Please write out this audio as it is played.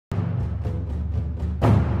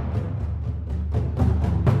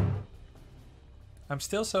I'm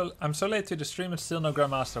so late to the stream and still no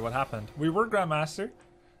Grandmaster. What happened? We were Grandmaster,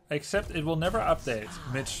 except it will never update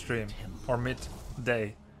mid-stream or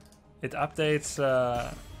mid-day. It updates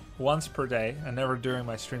once per day and never during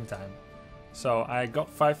my stream time. So I got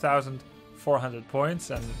 5,400 points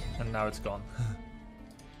and now it's gone.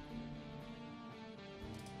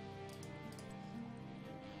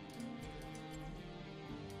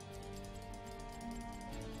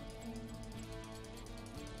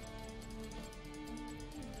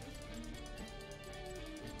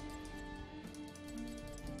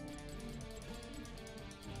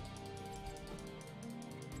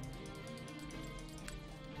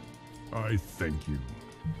 I thank you.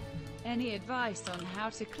 Any advice on how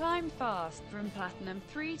to climb fast from Platinum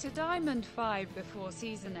 3 to Diamond 5 before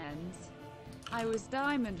season ends? I was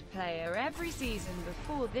Diamond player every season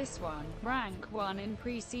before this one, rank 1 in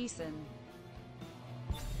pre-season.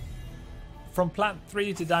 From Plat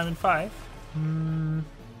 3 to Diamond 5?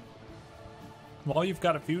 Well, you've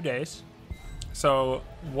got a few days. So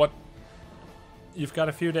you've got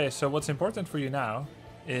a few days. So what's important for you now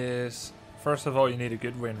is, first of all, you need a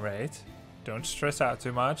good win rate. Don't stress out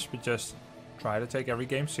too much, but just try to take every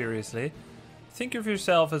game seriously. Think of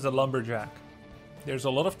yourself as a lumberjack. There's a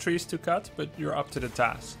lot of trees to cut, but you're up to the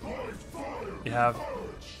task. You have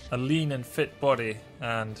a lean and fit body,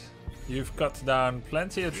 and you've cut down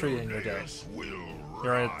plenty of tree in your day.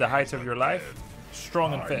 You're at the height of your life,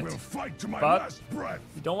 strong and fit. But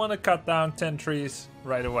you don't want to cut down 10 trees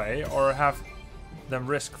right away, or have them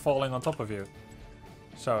risk falling on top of you.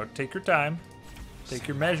 So take your time, take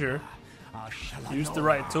your measure, use the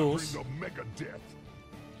right tools,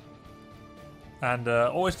 and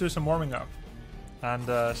always do some warming up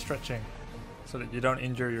and stretching so that you don't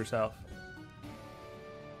injure yourself.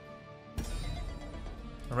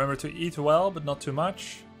 Remember to eat well, but not too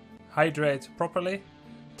much. Hydrate properly,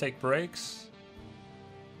 take breaks,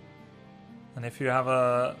 and if you have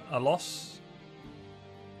a loss,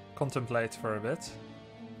 contemplate for a bit.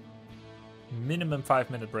 Minimum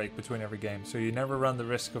 5-minute break between every game, so you never run the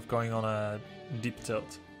risk of going on a deep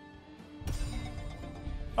tilt.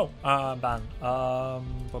 Oh, ban.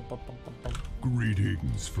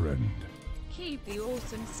 Greetings, friend. Keep the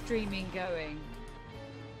awesome streaming going.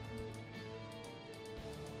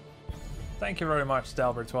 Thank you very much,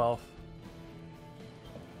 Dalbert12.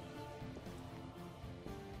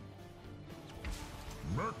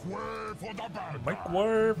 Make way for the bad Make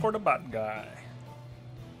way for the bad guy.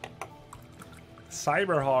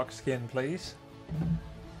 Cyberhawk skin, please.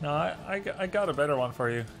 No, I got a better one for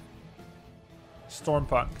you.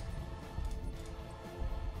 Stormpunk.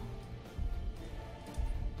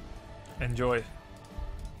 Enjoy.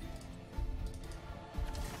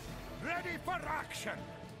 Ready for action.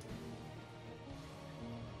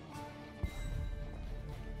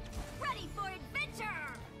 Ready for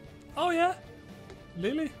adventure. Oh yeah,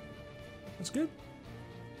 Lily. That's good.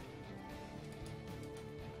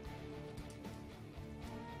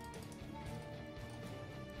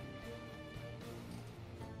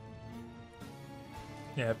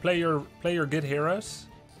 Yeah, play your good heroes.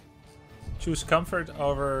 Choose comfort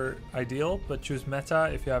over ideal, but choose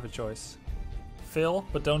meta if you have a choice. Fill,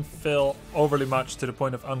 but don't fill overly much to the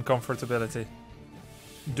point of uncomfortability.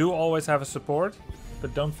 Do always have a support,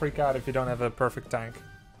 but don't freak out if you don't have a perfect tank.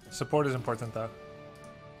 Support is important though.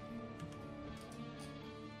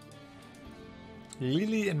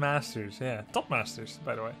 Lily and Masters, yeah. Top Masters,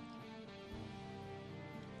 by the way.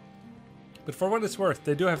 But for what it's worth,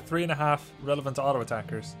 they do have 3.5 relevant auto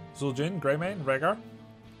attackers. Zul'jin, Greymane, Rhaegar,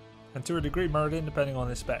 and to a degree Muradin depending on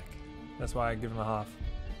his spec. That's why I give him a half.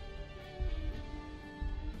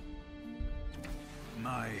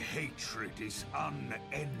 My hatred is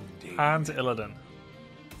unending. And Illidan.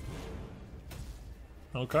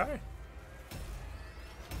 Okay.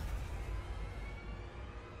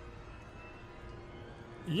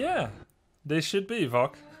 Yeah, they should be,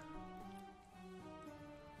 Vok.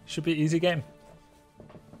 Should be easy game.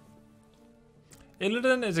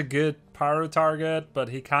 Illidan is a good pyro target, but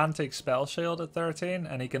he can take spell shield at 13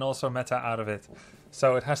 and he can also meta out of it.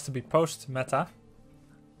 So it has to be post meta.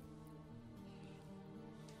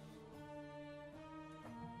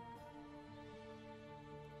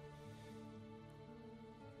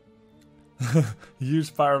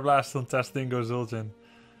 Use Pyroblast on Testingo Zul'jin.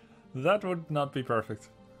 That would not be perfect.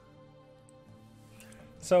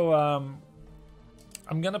 So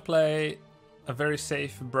I'm gonna play a very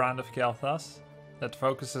safe brand of Kael'Thas that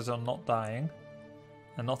focuses on not dying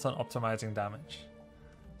and not on optimizing damage.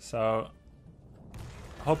 So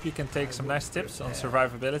hope you can take some nice tips on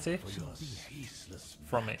survivability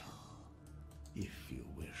from me. If you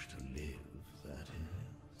wish to live, that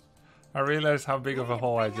is. I realized how big of a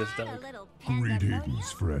hole I just Bring on dug. a little Greetings, pandemonium.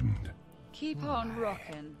 friend. Keep on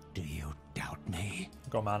rocking. Do you doubt me?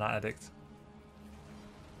 Go mana addict.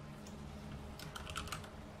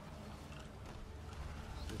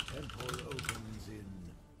 The temple opens in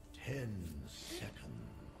 10 seconds.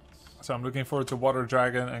 So I'm looking forward to Water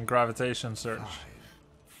Dragon and Gravitation Surge. 5,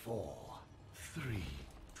 4, 3,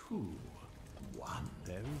 2, 1.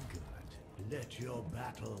 Very good. Let your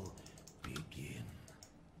battle begin.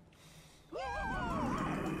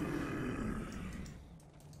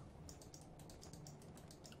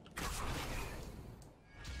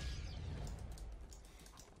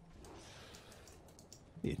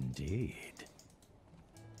 Indeed.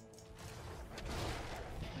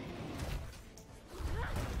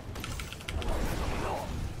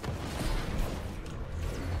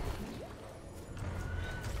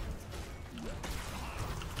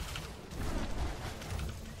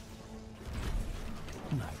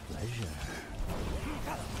 My pleasure.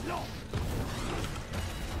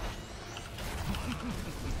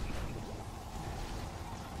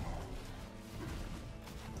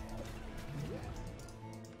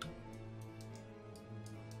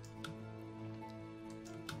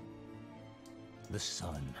 The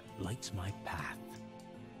sun lights my path.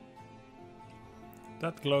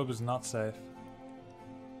 That globe is not safe.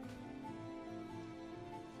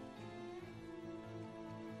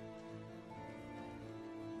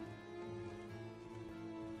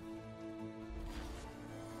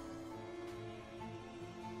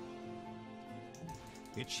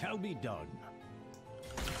 It shall be done.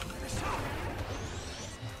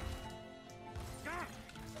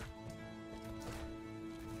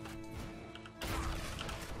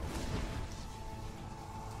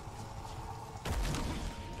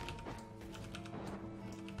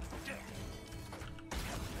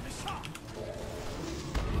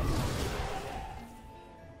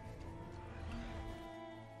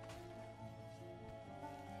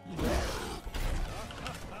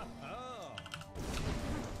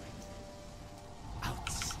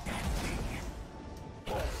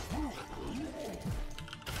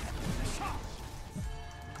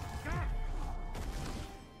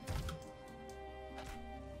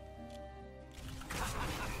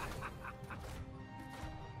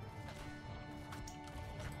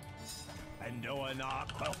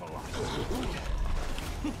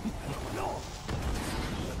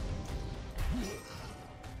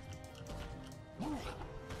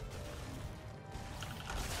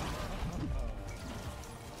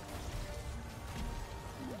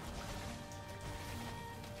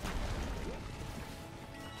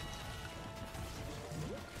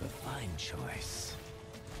 The fine choice.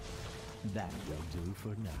 That will do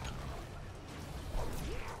for now.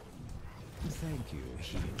 Thank you,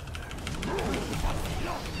 healer.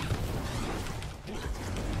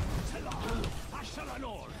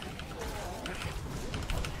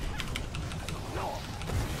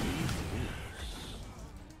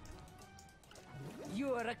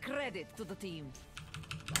 You are a credit to the team.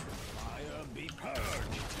 Fire be purged.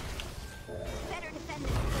 Better defend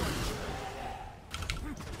this fort.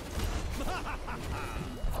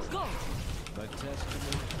 Go! A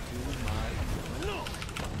testament to my look.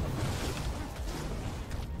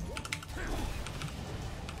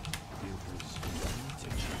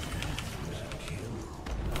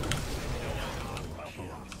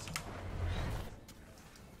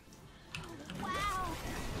 Wow!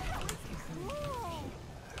 That was cool!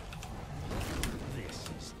 This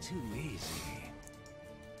is too easy.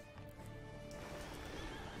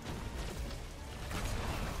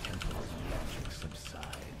 Temple's magic subsides.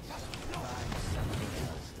 Find something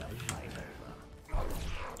else to fight over.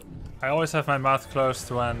 I always have my mouth closed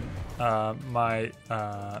when my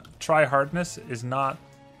try hardness is not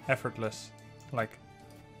effortless, like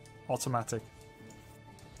automatic.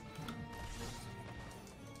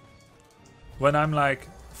 When I'm like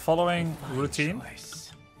following routine,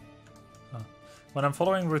 when I'm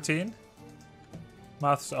following routine,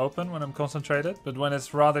 mouth is open when I'm concentrated, but when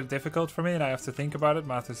it's rather difficult for me and I have to think about it,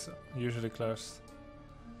 mouth is usually closed.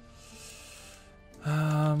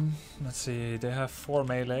 Let's see, they have 4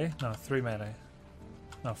 melee. No, 3 melee.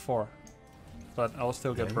 No, 4. But I will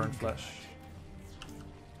still get burnt flesh.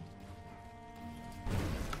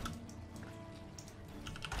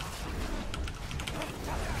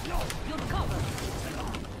 You're covered!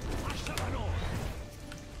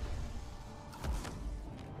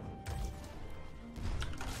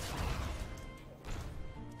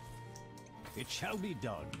 It shall be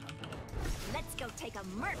done. Let's go take a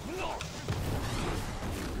merc.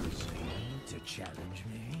 To challenge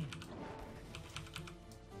me?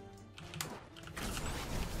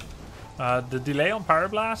 The delay on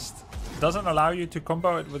Pyroblast doesn't allow you to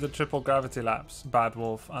combo it with a triple gravity lapse, Bad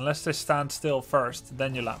Wolf. Unless they stand still first,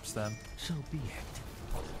 then you lapse them. So be it.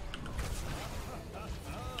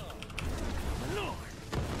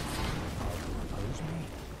 Oppose me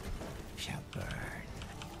shall burn.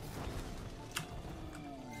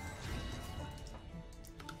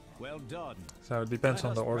 Well done. So it depends on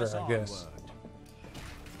Let the us order, press I guess. onward.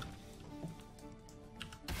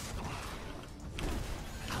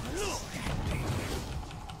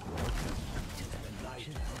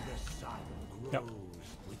 Yep.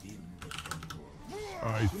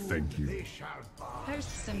 I thank you.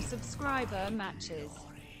 Host some subscriber matches.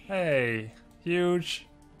 Hey, huge.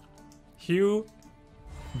 Hugh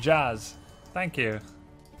Jazz. Thank you.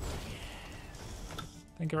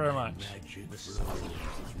 Thank you very much.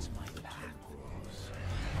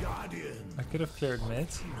 I could have cleared mid.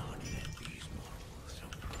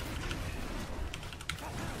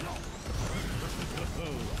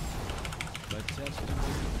 The testament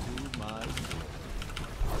to my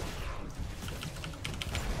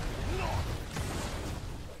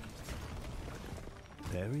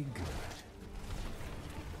very good.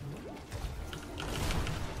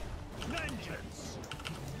 Vengeance.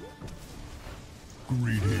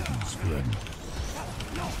 Greetings, friend.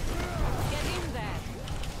 Get in there.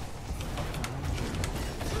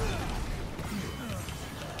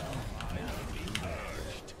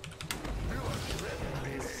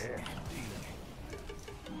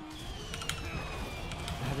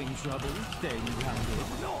 Having trouble staying grounded?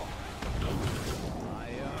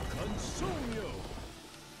 Fire consume you!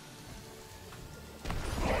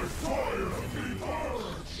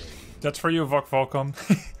 That's for you, Vok Volcom.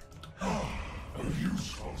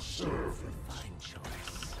 Fine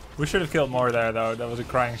choice. We should have killed more there, though. That was a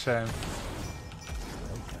crying shame.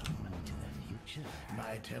 Welcome to the future.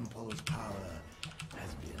 My temple's power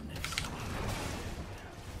has been expanded.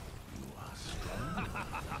 You are strong.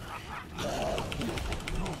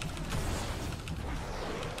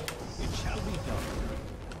 It shall be done.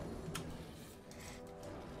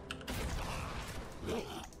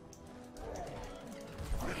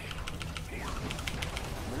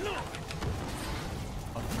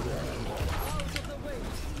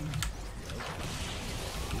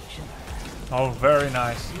 Oh, very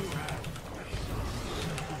nice.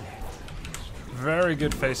 Very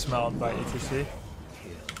good face melt by ETC.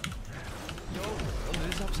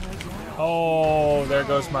 Oh, there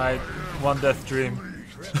goes my one death dream.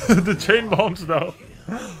 The chain bombs, though.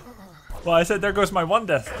 Well, I said there goes my one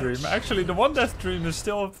death dream. Actually, the one death dream is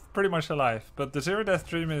still pretty much alive, but the zero death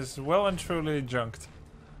dream is well and truly junked.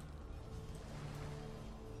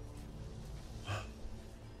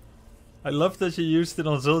 I love that you used it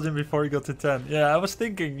on Zul'jin before he got to 10. Yeah, I was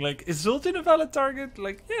thinking, like, is Zul'jin a valid target?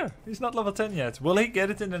 Like, yeah, he's not level 10 yet. Will he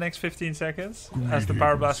get it in the next 15 seconds as the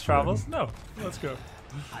Pyroblast travels? No. Let's go.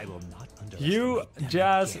 I will not underestimate You them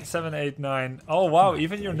Jazz again. 789. Oh wow,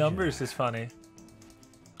 even your numbers is funny.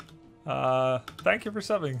 Thank you for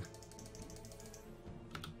subbing.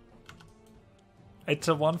 It's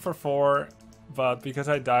a 1 for 4, but because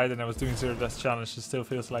I died and I was doing zero death challenge, it still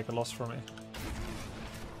feels like a loss for me.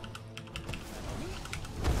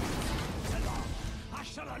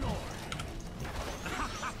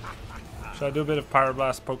 Should I do a bit of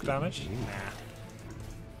Pyroblast poke damage?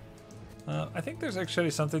 I think there's actually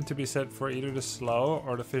something to be said for either the slow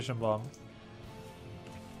or the fission bomb.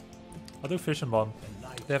 I'll do fission bomb.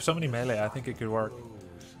 They have so many melee, I think it could work.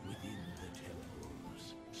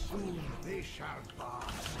 Soon they shall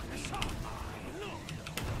pass.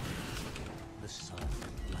 The sun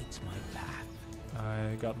lights my path.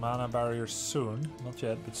 I got mana barrier soon. Not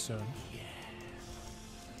yet, but soon.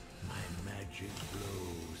 My magic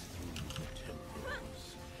flows through the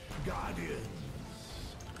temples. Guardians.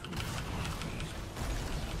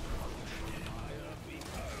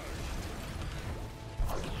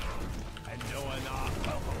 And no one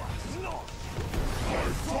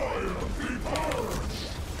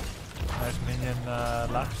Nice minion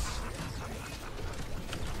lapse.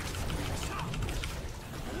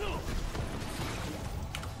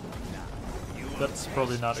 That's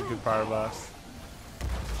probably not a good Pyroblast.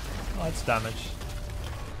 Oh, it's damage.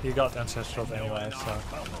 He got Ancestral anyway, so...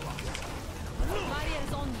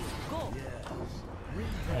 Barrier's on you. Go.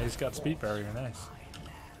 Yeah, he's got Speed Barrier, nice.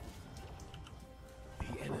 The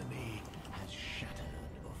enemy has shattered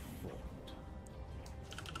a fort.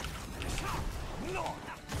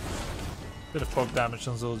 Bit of poke damage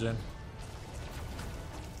on Zul'jin.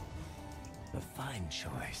 a fine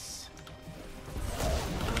choice.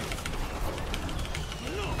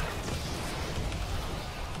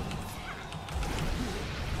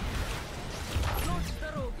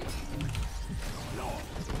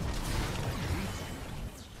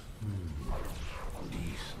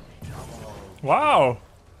 Wow!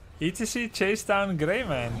 ETC chased down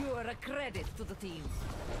Greyman. You are a credit to the team.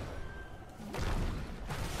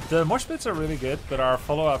 The mosh pits are really good, but our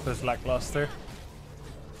follow-up is lackluster.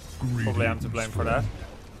 Probably I'm to blame for that.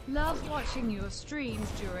 Love watching your streams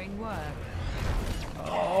during work.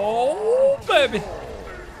 Oh, baby!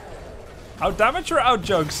 Out damage or out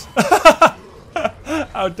jugs?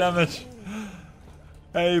 Out damage.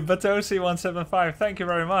 Hey, Batosi175, thank you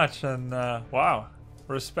very much. And wow,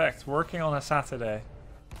 respect. Working on a Saturday.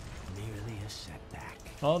 Merely a setback.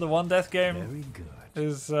 Oh, the one death game Very good.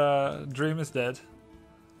 is Dream is dead.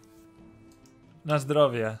 Na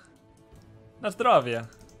zdrowie. Na zdrowie.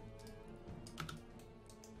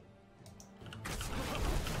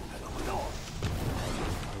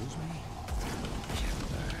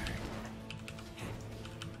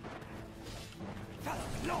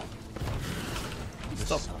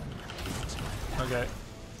 Stop. Okay.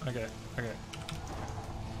 Okay. Okay.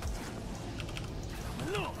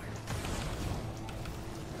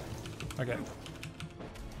 Okay.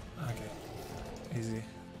 Okay. Easy.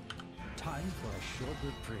 Time for a short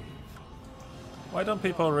reprieve. Why don't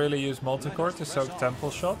people really use multicore to soak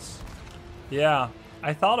temple shots? Yeah,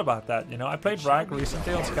 I thought about that, you know. I played Rag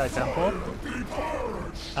recently on Sky Temple.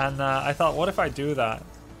 And I thought, what if I do that?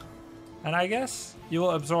 And I guess you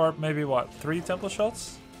will absorb maybe, what, 3 temple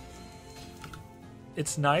shots?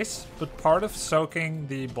 It's nice, but part of soaking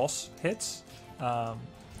the boss hits...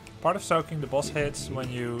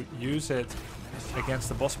 when you use it against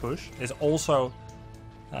the boss push is also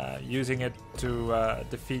using it to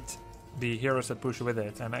defeat the heroes that push with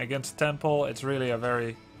it. And against Temple, it's really a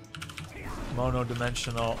very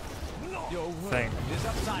mono-dimensional thing. Is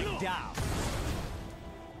upside down.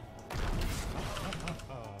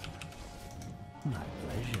 My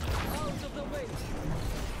pleasure. Out of the way.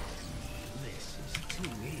 This is too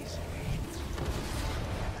easy.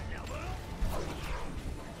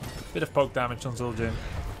 Bit of poke damage on Zul'jin.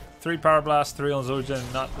 3 Pyroblast, 3 on Zul'jin.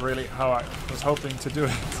 Not really how I was hoping to do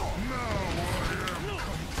it.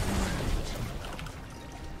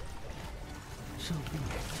 So be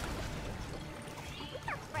it.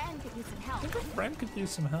 Our friend could use some help. I think a friend could use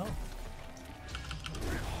some help.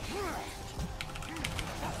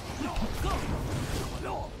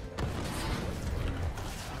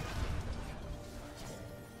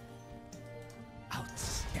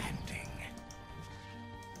 Outstanding.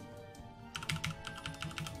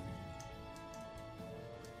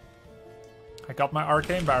 I got my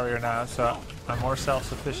arcane barrier now, so I'm more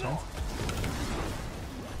self-sufficient.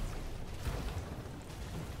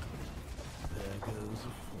 There goes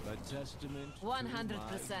A testament.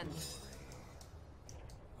 100%.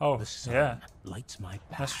 Oh, the sun. yeah, Lights my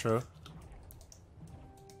path. that's true.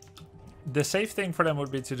 The safe thing for them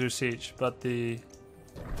would be to do siege, but the...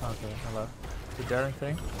 Okay, hello. The daring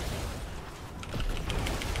thing?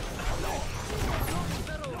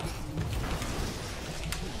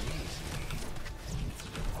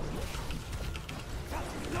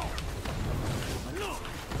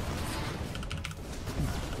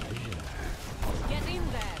 Get in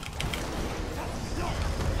there.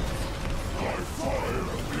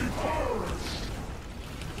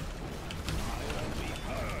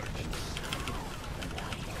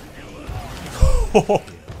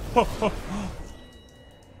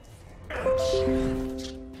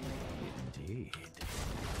 Indeed.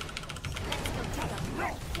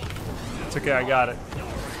 It's okay, I got it.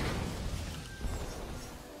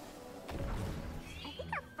 I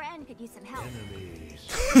think our friend could use some help. Enemies.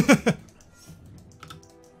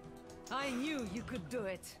 I knew you could do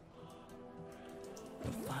it.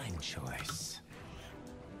 A fine choice.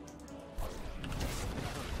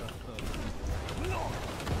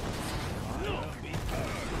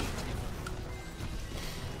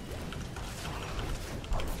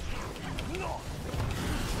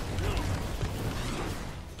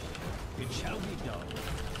 It shall be done.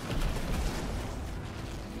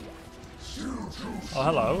 Oh,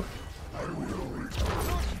 hello.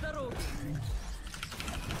 Touch the rope.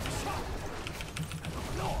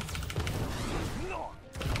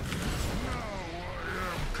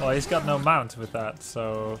 Well, he's got no mount with that,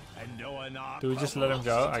 so... And no one Do we just let him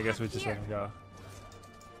go? I guess we just let him go.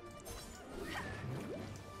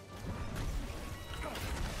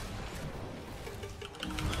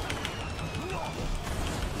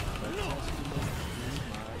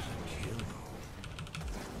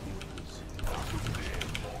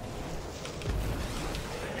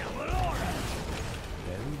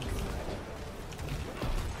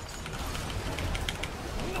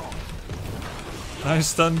 Nice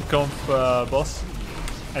stun comp, boss.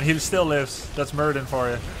 And he still lives. That's Murden for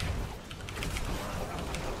you.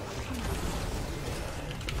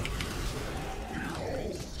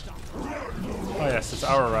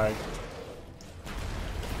 Power ride.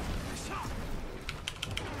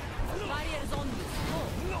 Fire's on you.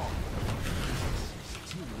 Go.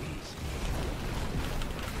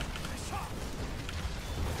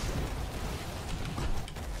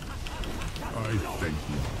 I thank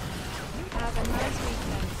you. Have a nice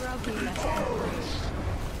weekend, Grubby lesson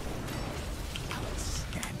 3.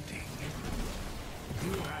 Outstanding.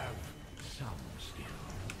 You have some skill.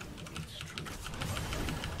 It's true.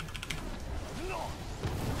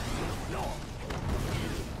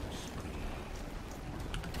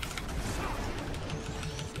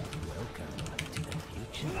 Welcome to the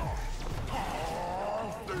future.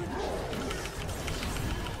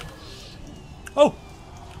 Oh!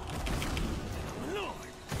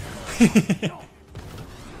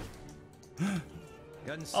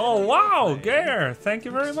 Oh wow, Gare! Thank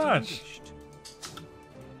you very much.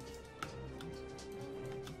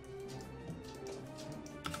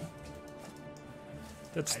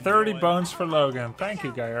 That's 30 bones for Logan. Thank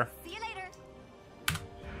you, Gare. See you later.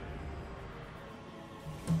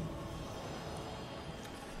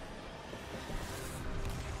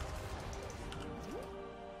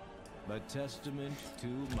 A testament to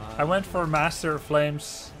my. I went for Master of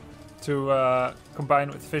Flames to combine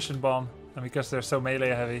with Fission Bomb, and because they're so melee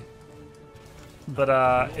heavy. But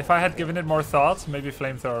if I had given it more thought, maybe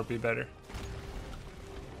Flamethrower would be better.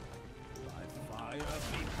 By fire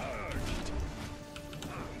be purged.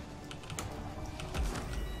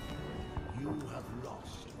 You have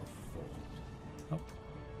lost a fort.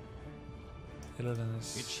 Illidan It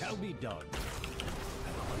is... shall be done.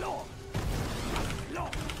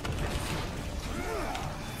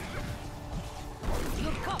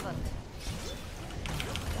 You're covered.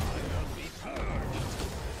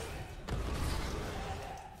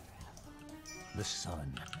 The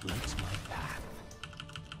sun lights my path.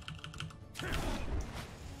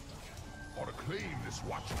 Or claim this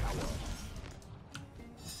watchtower.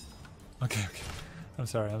 Okay, okay. I'm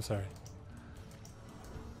sorry, I'm sorry.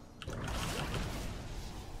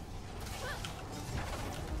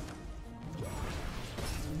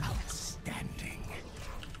 Outstanding.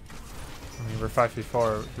 I mean, we're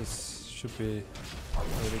 5v4. This should be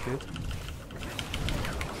really good.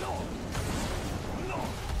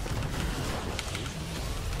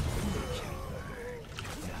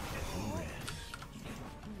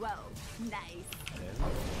 Whoa, nice.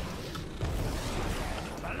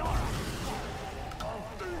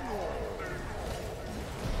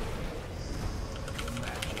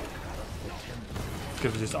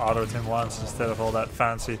 Could have just autoed him once instead of all that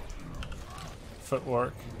fancy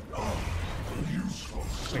footwork.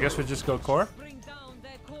 I guess we just go core. Bring down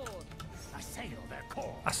their core. Assail their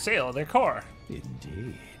core. Assail their core.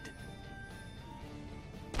 Indeed.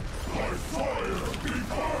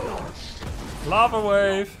 Lava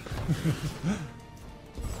wave.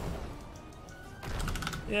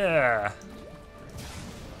 Yeah.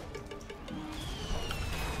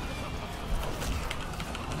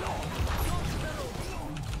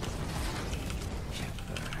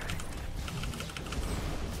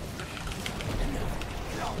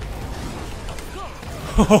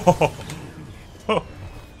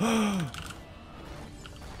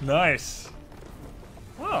 Nice.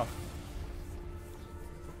 Wow.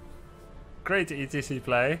 Great ETC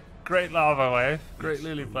play. Great lava wave. Great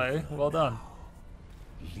Lily play. Well done.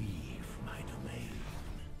 Leave my domain.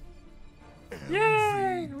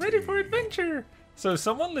 Yay! Ready for adventure! So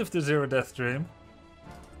someone lived a zero death dream.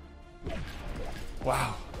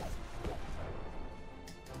 Wow.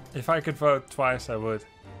 If I could vote twice, I would.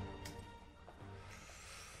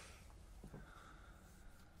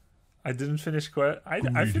 I didn't finish quest.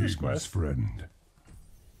 I finished quest. Friend.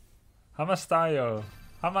 Hamastayo.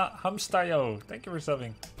 Hamstayo. Thank you for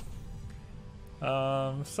subbing.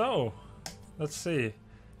 So, let's see.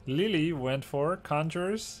 Lily went for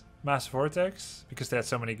Conjurers, Mass Vortex, because they had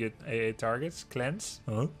so many good AA targets. Cleanse.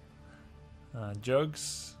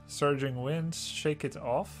 Jugs, Surging Winds, Shake It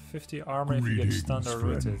Off, 50 armor if you get stunned or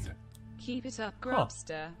rooted. Keep it up,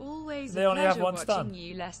 Grubster. Always They a only have pleasure one watching stun.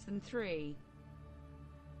 you less than 3.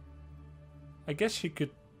 I guess she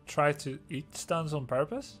could try to eat stuns on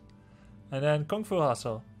purpose. And then Kung Fu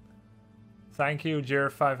Hustle. Thank you,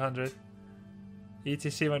 Jir500.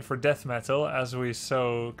 ETC went for Death Metal, as we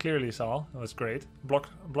so clearly saw. It was great. Block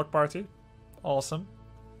Party. Awesome.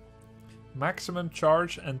 Maximum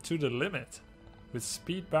Charge and to the limit. With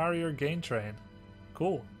Speed Barrier Gain Train.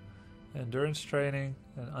 Cool. Endurance Training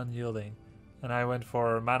and Unyielding. And I went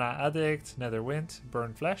for Mana Addict, Nether Wind,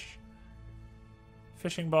 Burn Flesh.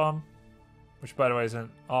 Fishing Bomb. Which, by the way, is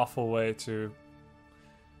an awful way to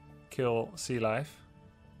kill sea life.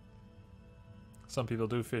 Some people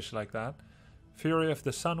do fish like that. Fury of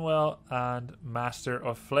the Sunwell and Master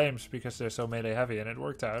of Flames because they're so melee heavy, and it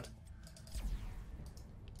worked out.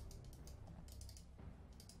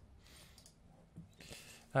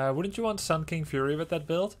 Wouldn't you want Sun King Fury with that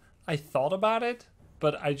build? I thought about it,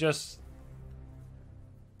 but I don't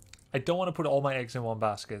want to put all my eggs in one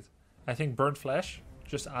basket. I think Burnt Flesh,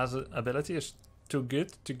 just as an ability, is too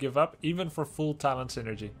good to give up, even for full talent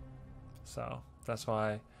synergy. So that's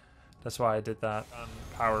why I did that on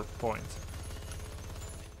PowerPoint.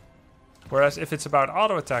 Whereas if it's about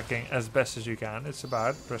auto attacking as best as you can, it's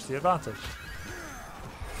about press the advantage.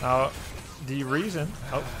 Now, the reason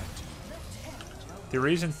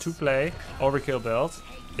to play overkill build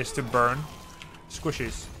is to burn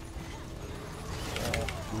squishies.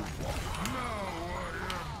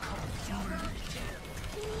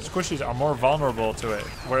 Squishies are more vulnerable to it,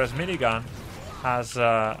 whereas minigun has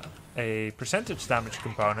a percentage damage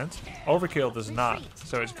component. Overkill does not,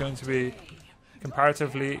 so it's going to be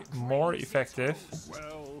comparatively more effective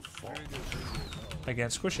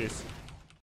against squishies.